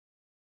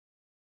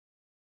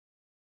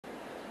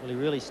Well, he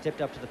really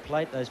stepped up to the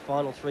plate, those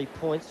final 3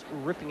 points,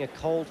 ripping a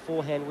cold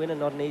forehand winner,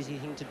 not an easy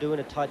thing to do in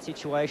a tight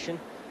situation,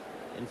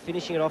 and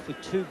finishing it off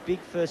with 2 big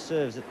first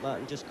serves that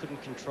Martin just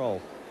couldn't control.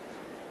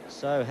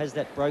 So has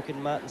that broken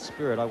Martin's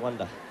spirit, I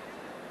wonder?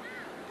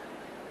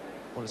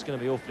 Well, it's going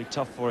to be awfully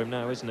tough for him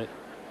now, isn't it?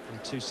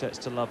 And 2 sets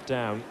to love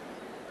down.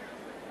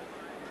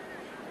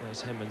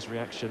 There's Henman's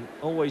reaction.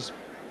 Always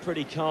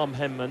pretty calm,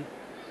 Henman.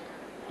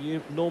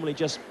 You normally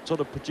just sort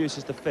of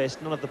produces the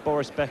fist, none of the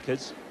Boris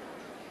Beckers.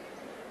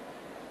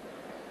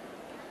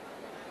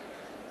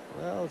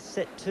 Well,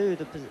 set 2,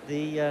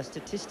 the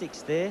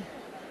statistics there.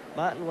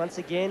 Martin, once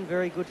again,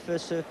 very good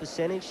first serve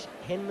percentage.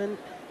 Henman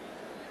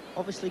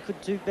obviously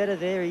could do better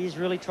there. He is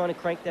really trying to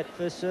crank that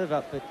first serve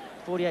up, but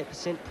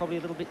 48% probably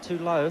a little bit too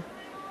low.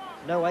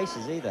 No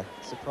aces either,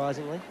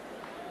 surprisingly.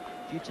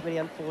 Few too many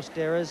unforced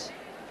errors.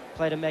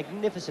 Played a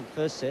magnificent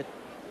first set.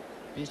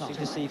 Be interesting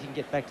to see if he can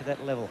get back to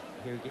that level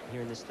here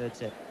in this 3rd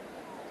set.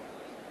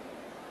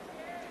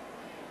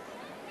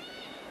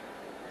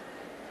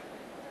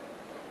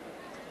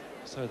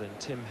 So then,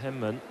 Tim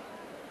Henman.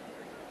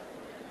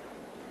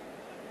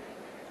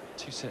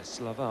 2 sets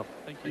to love up.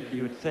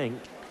 You would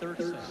think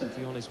he'd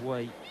be on his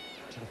way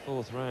to the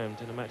 4th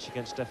round in a match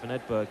against Stefan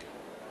Edberg.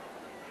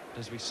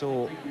 As we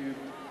saw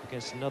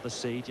against another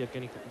seed,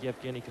 Yevgeny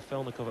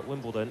Kafelnikov at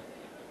Wimbledon.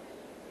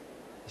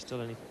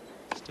 There's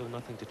still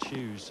nothing to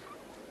choose.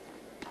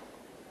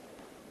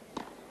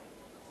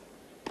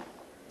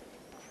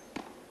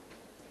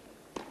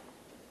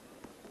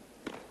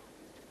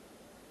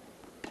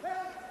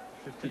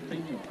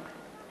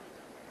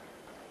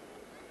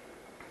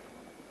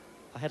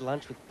 I had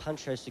lunch with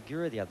Pancho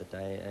Segura the other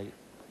day,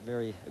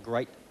 a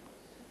great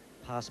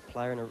past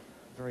player and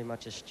very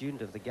much a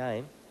student of the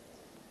game.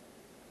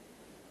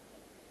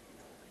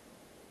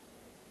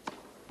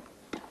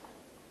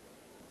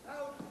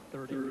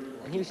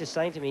 And he was just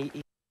saying to me,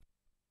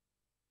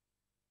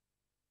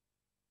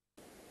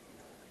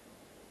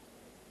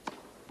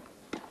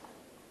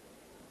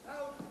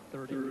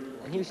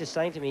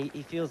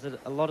 he feels that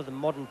a lot of the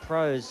modern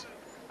pros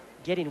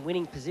get in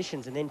winning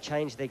positions and then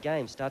change their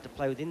game, start to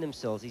play within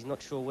themselves. He's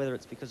not sure whether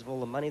it's because of all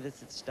the money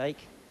that's at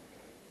stake.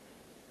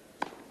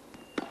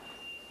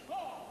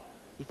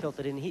 He felt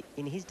that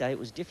in his day it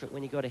was different.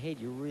 When you got ahead,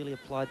 you really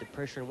applied the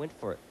pressure and went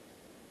for it.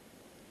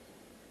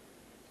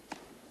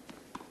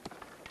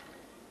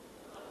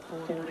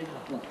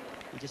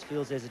 He just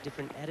feels there's a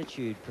different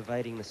attitude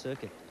pervading the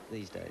circuit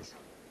these days.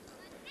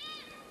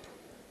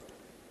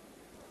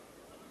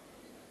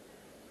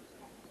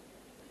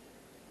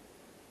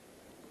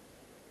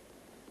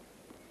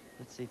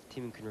 Let's see if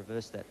Tim can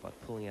reverse that by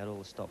pulling out all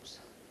the stops.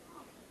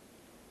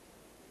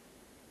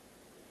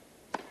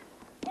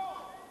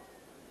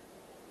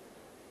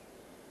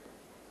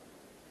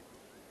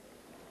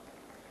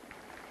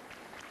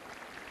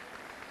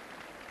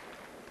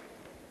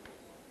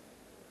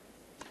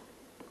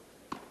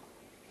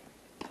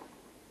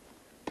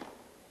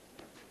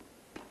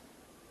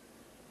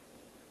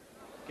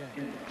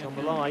 It's on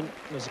the line.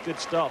 There's a good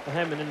start for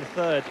Henman in the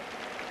 3rd.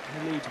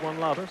 He leads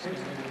 1-love.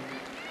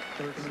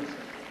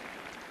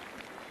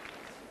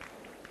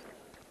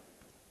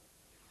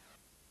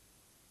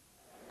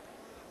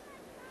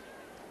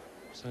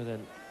 So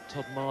then,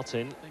 Todd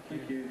Martin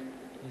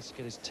needs to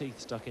get his teeth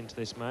stuck into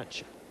this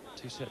match.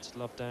 2 sets,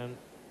 love down,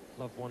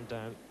 love 1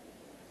 down.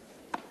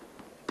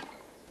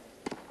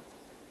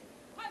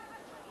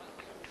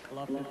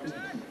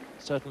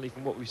 Certainly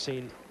from what we've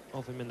seen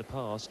of him in the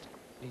past,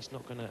 he's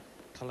not going to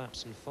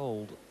collapse and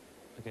fold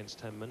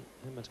against Henman.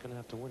 Henman's going to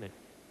have to win it.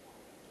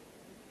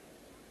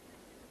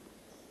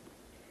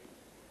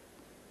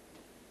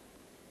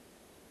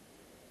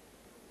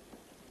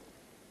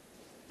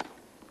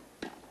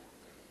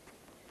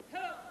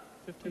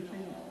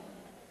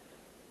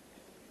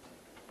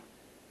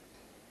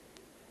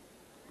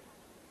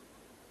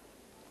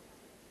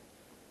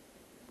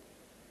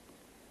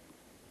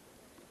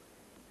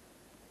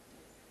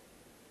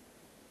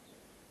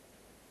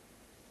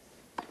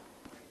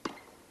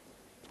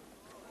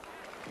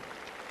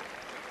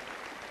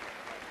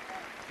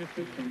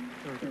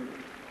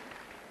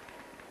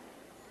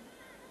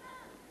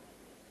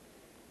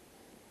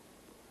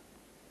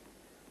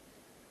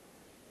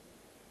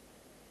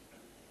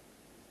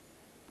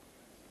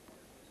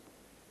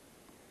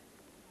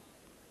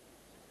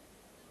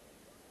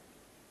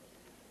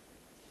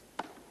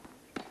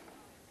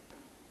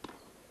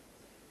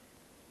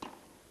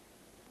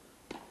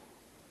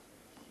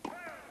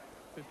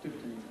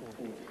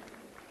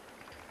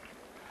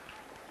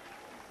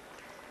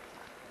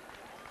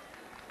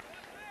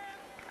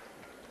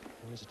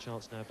 There's a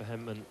chance now for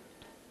Henman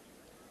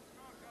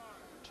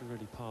to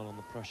really pile on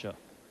the pressure.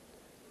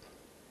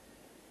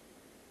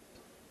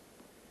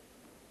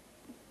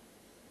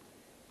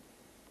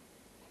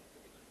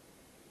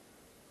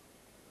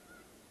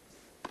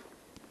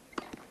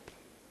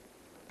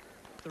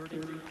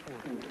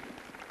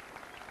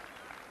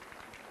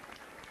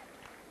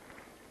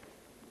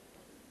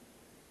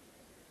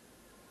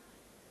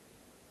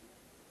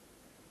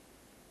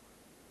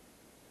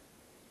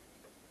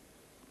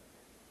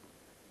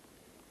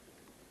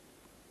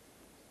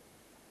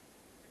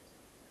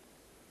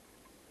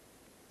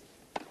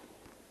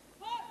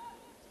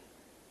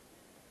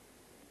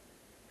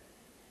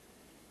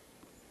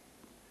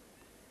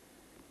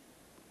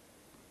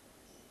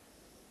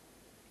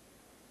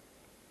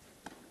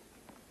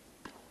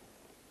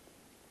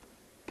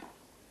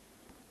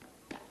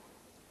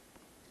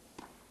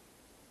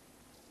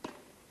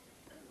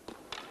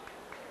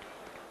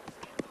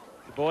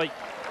 Good boy.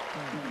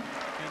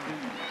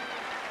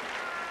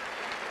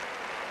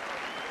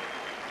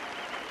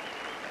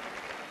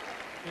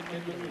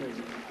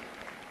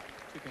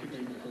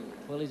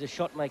 Well, he's a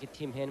shot maker,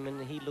 Tim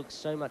Henman. He looks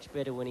so much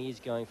better when he is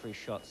going for his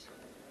shots.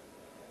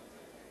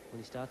 When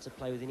he starts to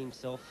play within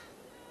himself,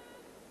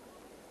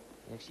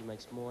 he actually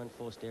makes more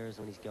unforced errors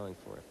when he's going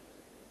for it.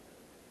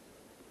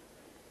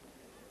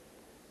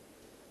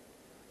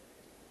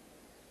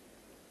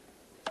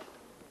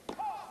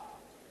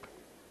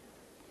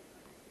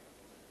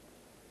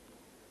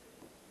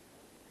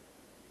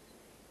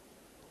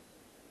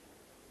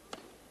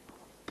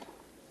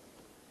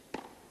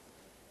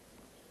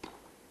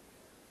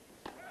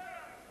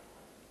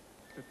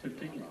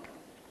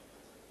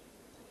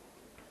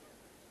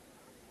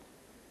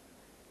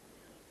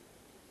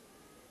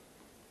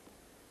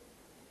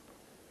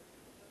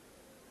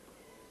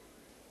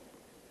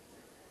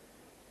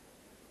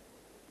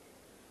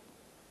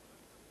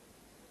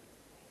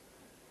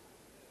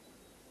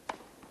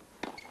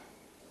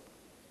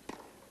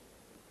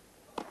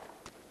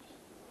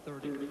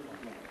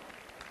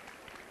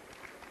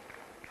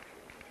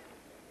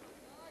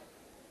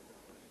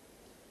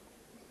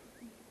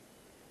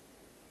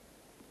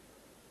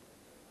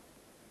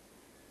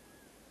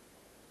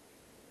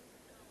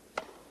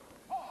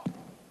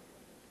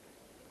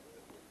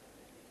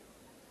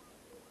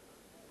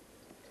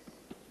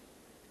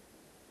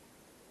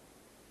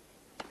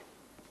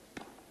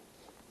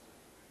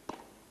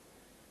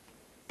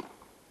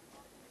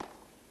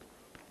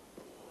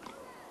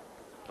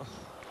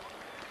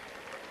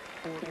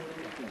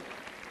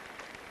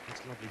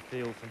 That's a lovely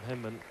feel from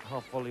Henman.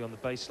 Half volley on the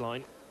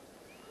baseline.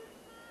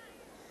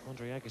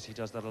 Andre Agassi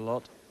does that a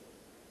lot.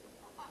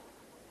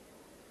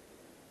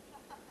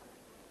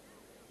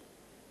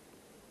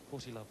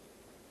 40 love.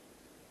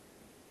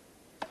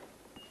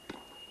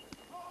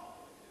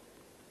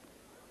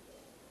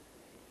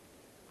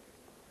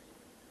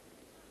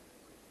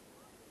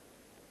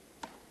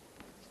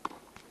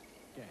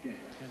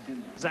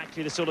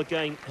 Exactly the sort of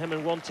game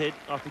Henman wanted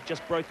after he'd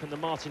just broken the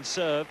Martin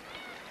serve,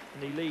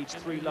 and he leads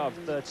 3-love,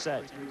 third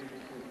set.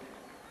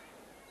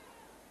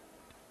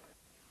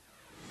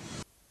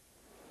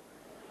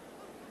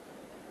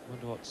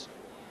 Wonder what's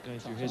going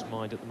through his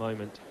mind at the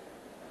moment.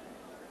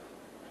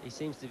 He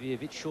seems to be a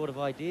bit short of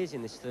ideas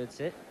in this third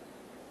set.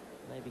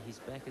 Maybe his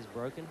back is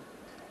broken.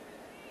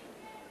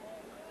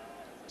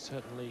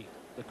 Certainly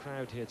the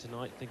crowd here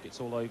tonight think it's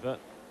all over.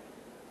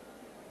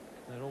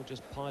 They're all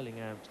just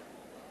piling out.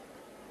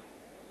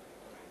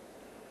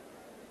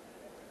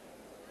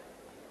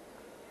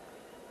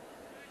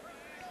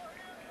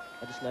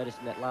 I just noticed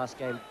in that last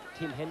game,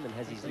 Tim Henman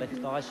has his left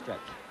thigh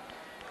strapped.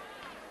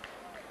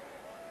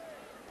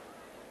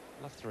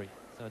 Love 3,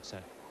 third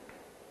set.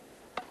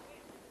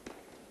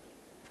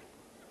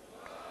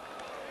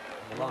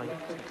 On the line.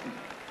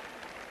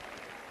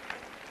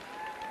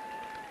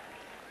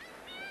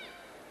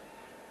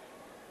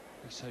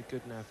 He's so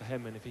good now for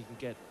Henman. If he can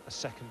get a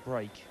second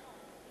break,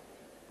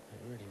 it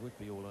really would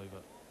be all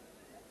over.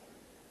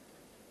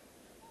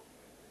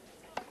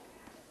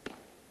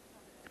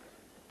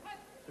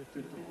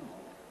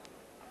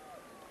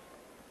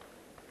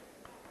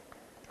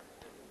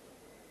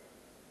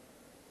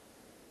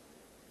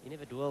 He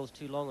never dwells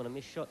too long on a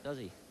missed shot, does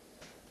he?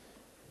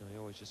 No, he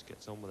always just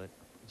gets on with it.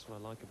 That's what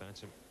I like about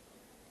him.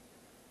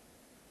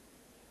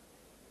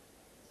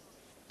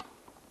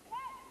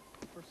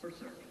 First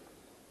serve.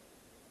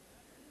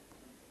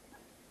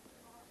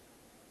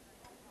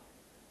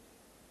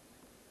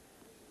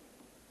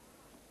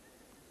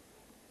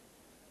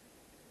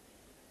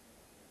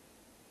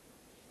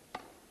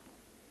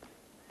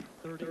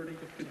 Thirty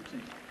to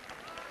 15.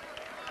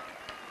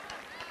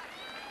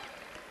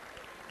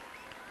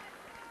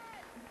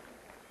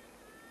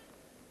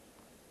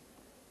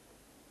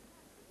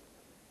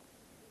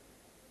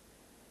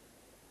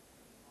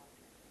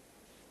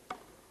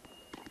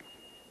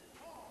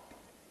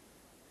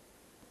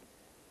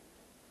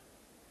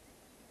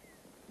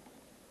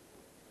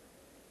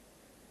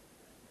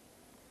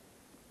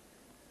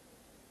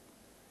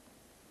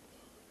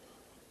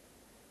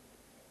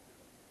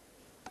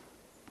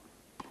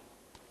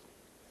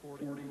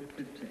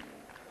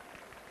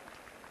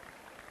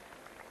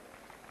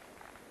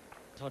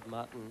 Todd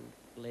Martin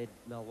led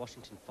Mel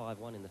Washington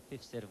 5-1 in the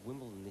fifth set of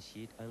Wimbledon this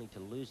year, only to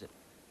lose it.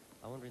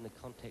 I wonder in the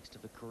context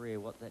of a career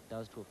what that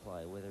does to a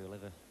player, whether he'll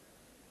ever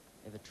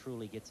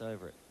truly gets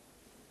over it.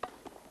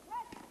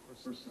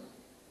 First serve.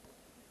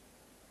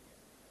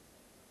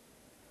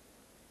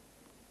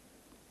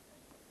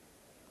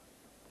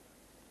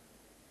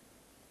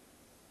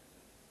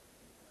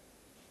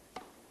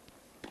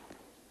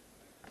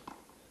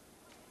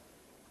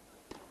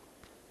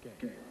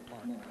 Okay.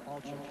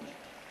 All change.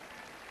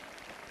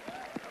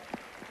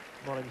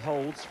 Martin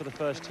holds for the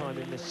first time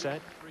in this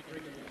set.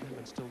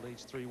 Henman still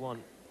leads 3-1.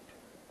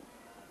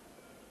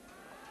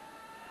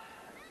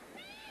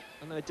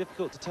 I know,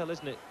 difficult to tell,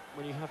 isn't it,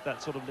 when you have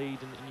that sort of lead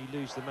and you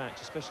lose the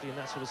match, especially in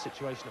that sort of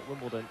situation at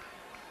Wimbledon.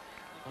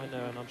 I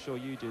know, and I'm sure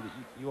you do, that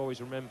you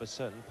always remember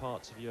certain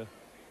parts of your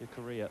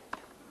career.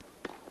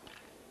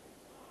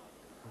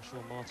 I'm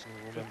sure Martin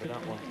will remember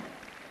that one.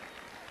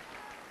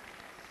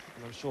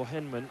 And I'm sure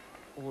Henman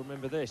will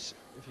remember this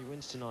if he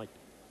wins tonight.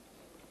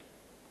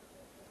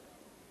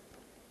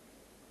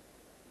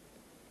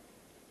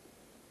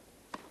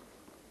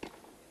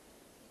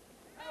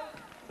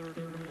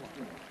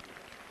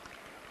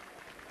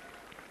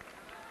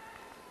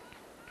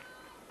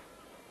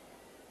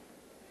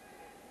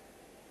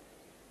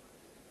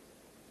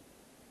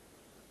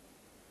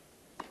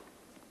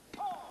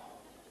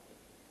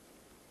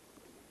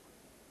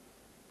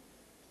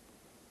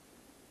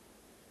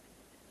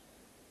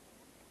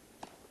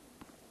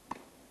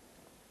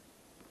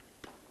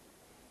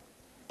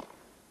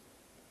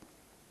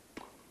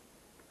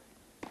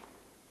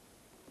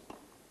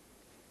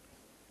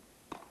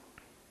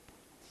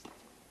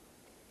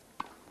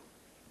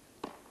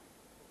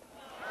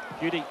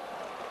 Beauty.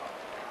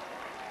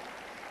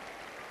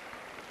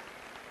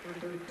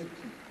 30-15.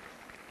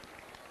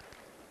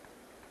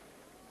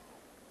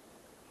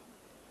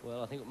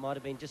 Well, I think it might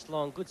have been just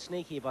long. Good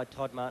sneak here by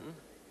Todd Martin.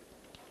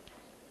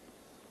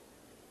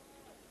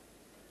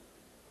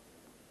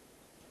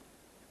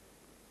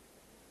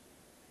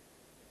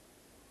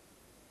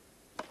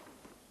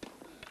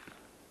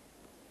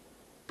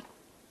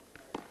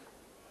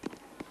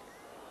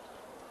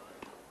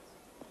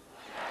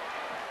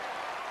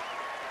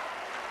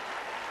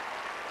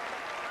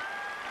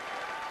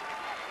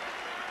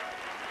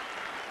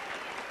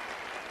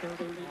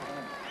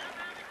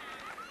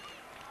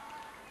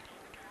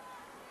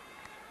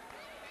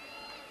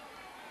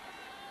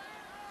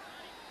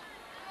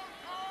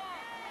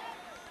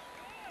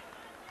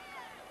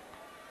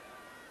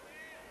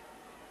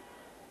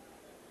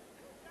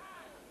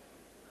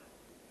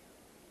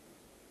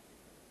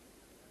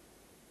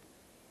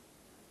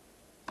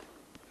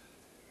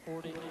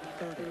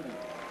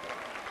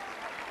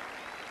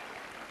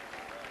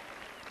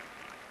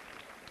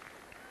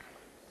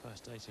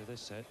 First ace of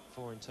this set,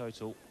 4 in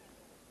total.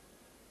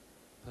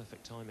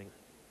 Perfect timing.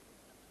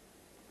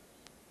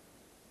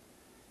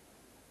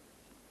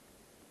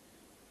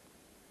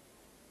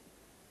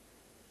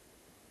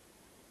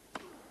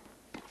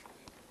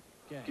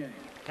 Game.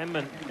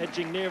 Henman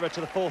edging nearer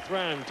to the 4th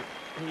round.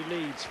 He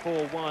leads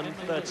 4-1,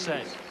 third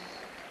set.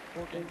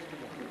 4 games to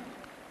go.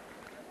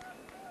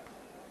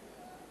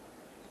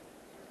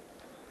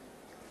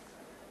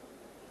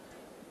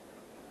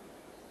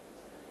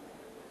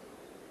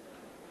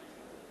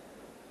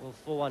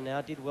 Well, 4-1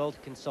 now. Did well to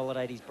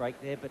consolidate his break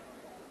there, but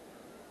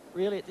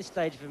really at this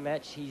stage of a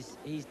match,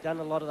 he's done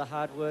a lot of the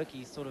hard work.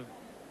 He's sort of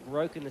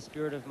broken the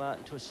spirit of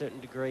Martin to a certain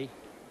degree.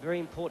 Very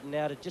important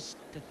now to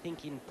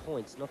think in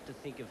points, not to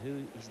think of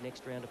who his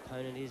next round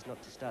opponent is,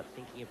 not to start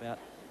thinking about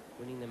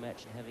winning the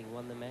match and having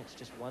won the match,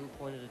 just 1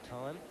 point at a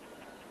time.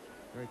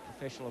 Very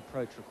professional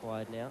approach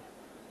required now.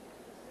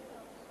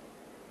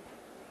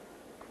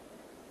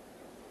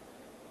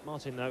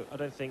 Martin, though, I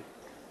don't think,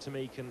 to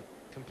me, can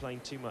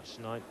complain too much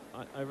tonight.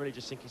 I really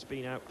just think he's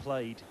been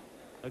outplayed.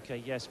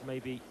 Okay, yes,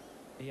 maybe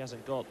he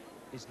hasn't got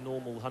his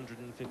normal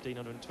 115,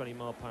 120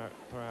 mile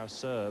per hour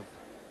serve,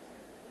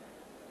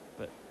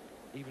 but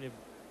even if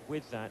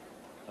with that,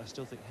 I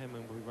still think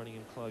Henman will be running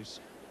him close.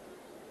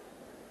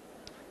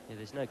 Yeah,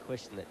 there's no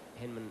question that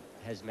Henman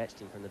has matched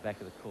him from the back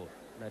of the court.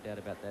 No doubt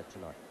about that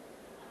tonight.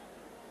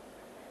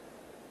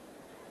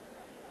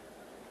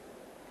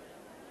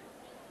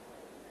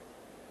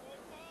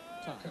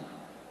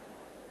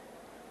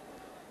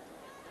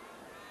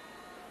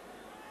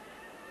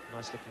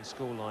 Nice looking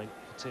scoreline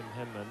for Tim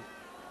Henman.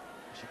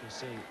 As you can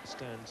see, the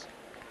stands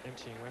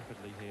emptying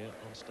rapidly here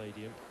on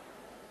Stadium.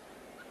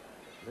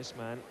 This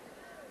man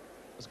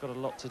has got a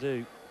lot to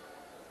do.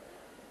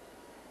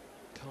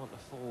 Can't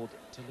afford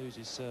to lose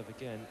his serve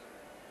again.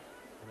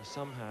 And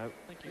somehow,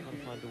 got to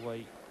find a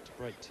way to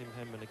break Tim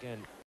Henman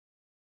again.